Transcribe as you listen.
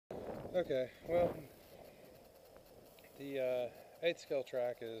Okay, well, the 8th scale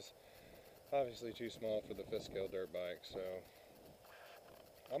track is obviously too small for the 5th scale dirt bike, so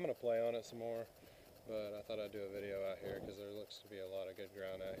I'm going to play on it some more, but I thought I'd do a video out here because there looks to be a lot of good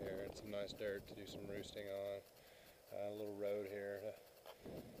ground out here and some nice dirt to do some roosting on. A little road here to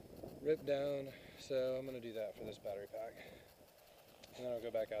rip down, so I'm going to do that for this battery pack. And then I'll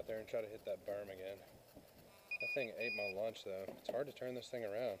go back out there and try to hit that berm again. That thing ate my lunch though. It's hard to turn this thing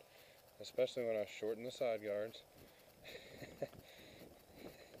around, especially when I shorten the side guards.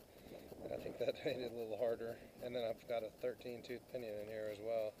 I think that made it a little harder. And then I've got a 13 tooth pinion in here as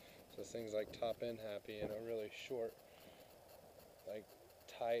well. So this thing's like top end happy in a really short, like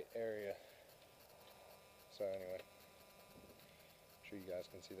tight area. So anyway, I'm sure you guys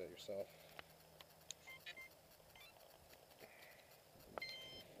can see that yourself.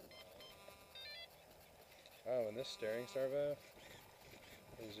 Oh, and this steering servo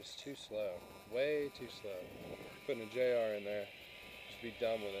is just too slow. Way too slow. Putting a JR in there, just be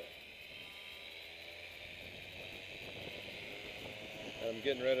done with it. I'm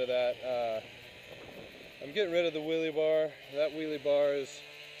getting rid of that. I'm getting rid of the wheelie bar. That wheelie bar is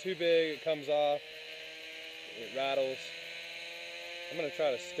too big, it comes off, it rattles. I'm gonna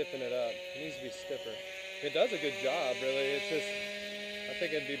try to stiffen it up. It needs to be stiffer. It does a good job, really. It's just, I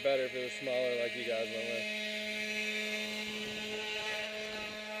think it'd be better if it was smaller like you guys went with.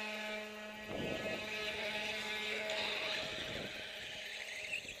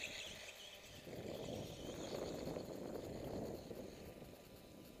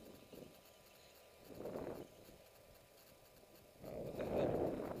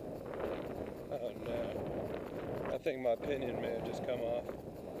 Oh no, I think my pinion may have just come off.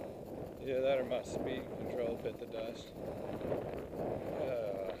 Yeah, that or my speed control bit the dust.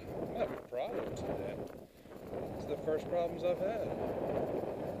 I'm having problems today. It's the first problems I've had.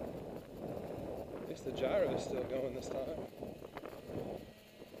 At least the gyro is still going this time.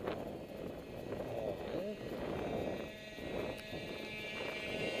 Oh man.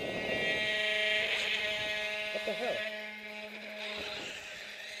 What the hell?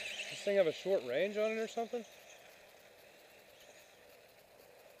 This thing have a short range on it or something?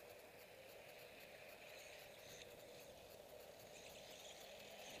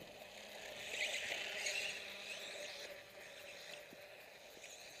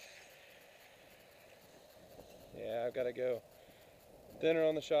 Yeah, I've got to go thinner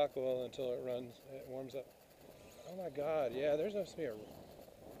on the shock oil until it warms up. Oh my God, yeah, there's supposed to be a,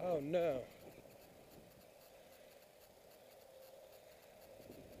 oh no.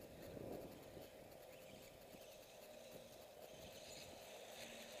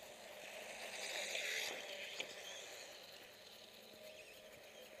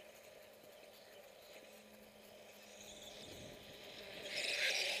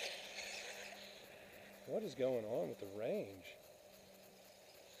 What is going on with the range?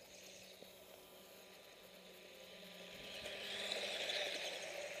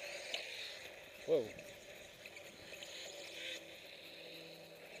 Whoa.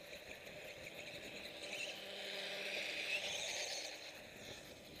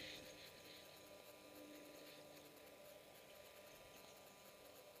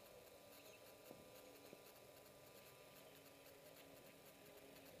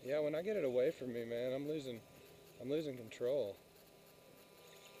 Yeah, when I get it away from me, man, I'm losing control.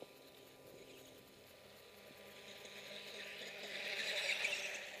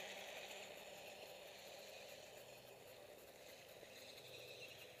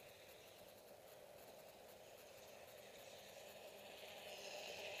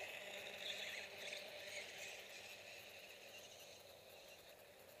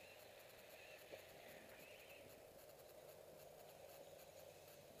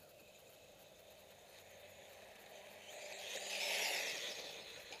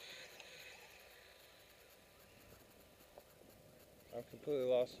 I'm completely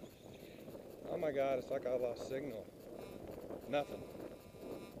lost. Oh my God, it's like I lost signal. Nothing.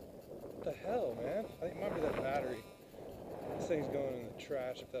 What the hell, man? I think it might be that battery. This thing's going in the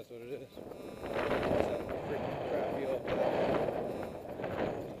trash if that's what it is. What's that freaking crappy old battery?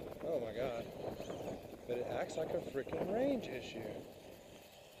 Oh my God. But it acts like a freaking range issue.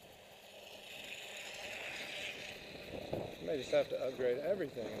 I may just have to upgrade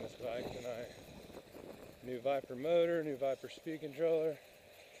everything in this bike tonight. New Viper motor, new Viper speed controller,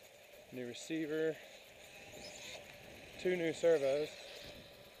 new receiver, 2 new servos.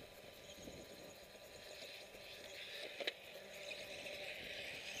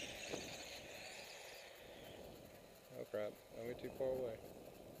 Oh crap, I went too far away.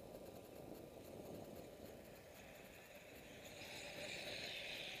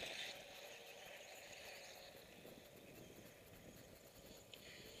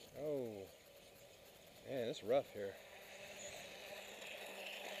 it's rough here.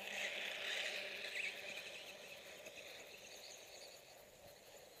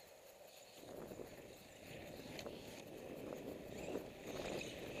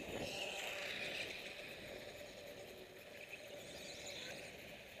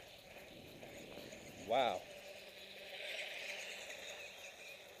 Wow.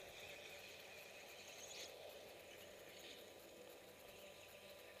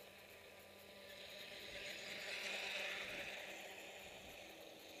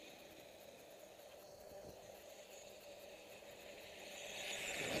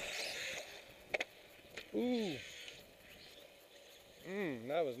 Ooh.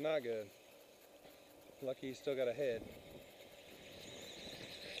 That was not good. Lucky he's still got a head.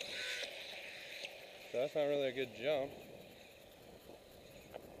 So that's not really a good jump.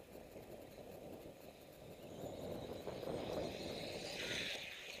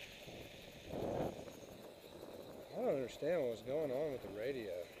 I don't understand what's going on with the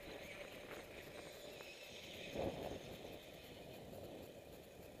radio.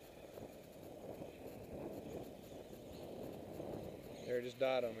 There, it just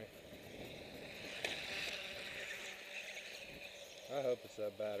died on me. I hope it's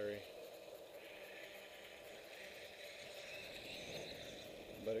that battery.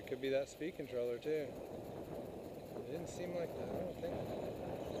 But it could be that speed controller too. It didn't seem like that, I don't think.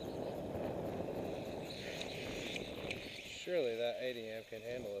 Surely that 80 amp can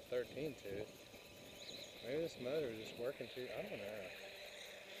handle a 13 tooth. Maybe this motor is just working too, I don't know.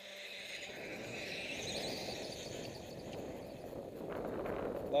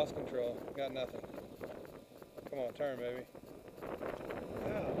 Lost control, got nothing. Come on, turn baby.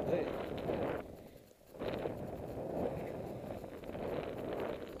 Golly.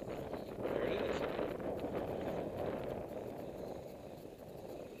 There it is.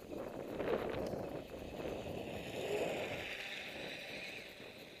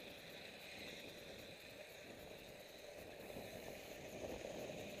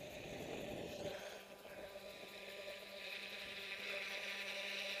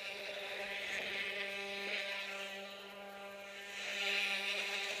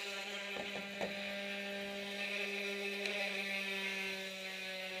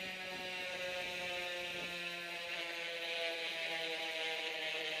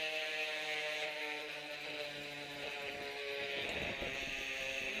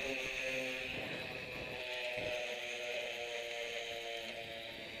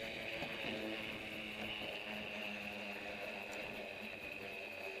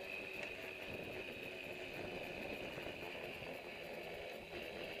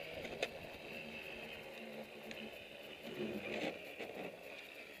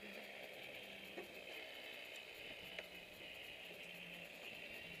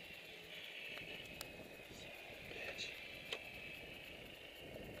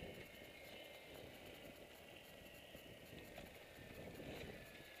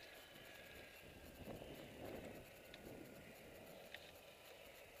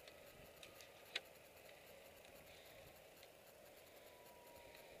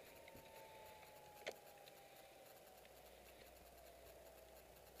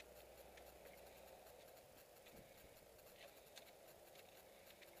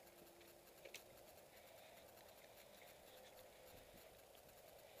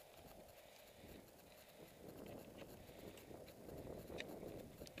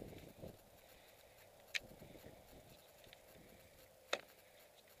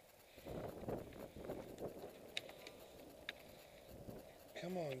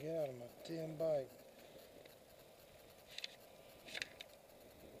 Come on, get out of my damn bike.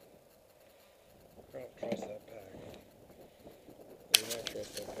 I don't trust that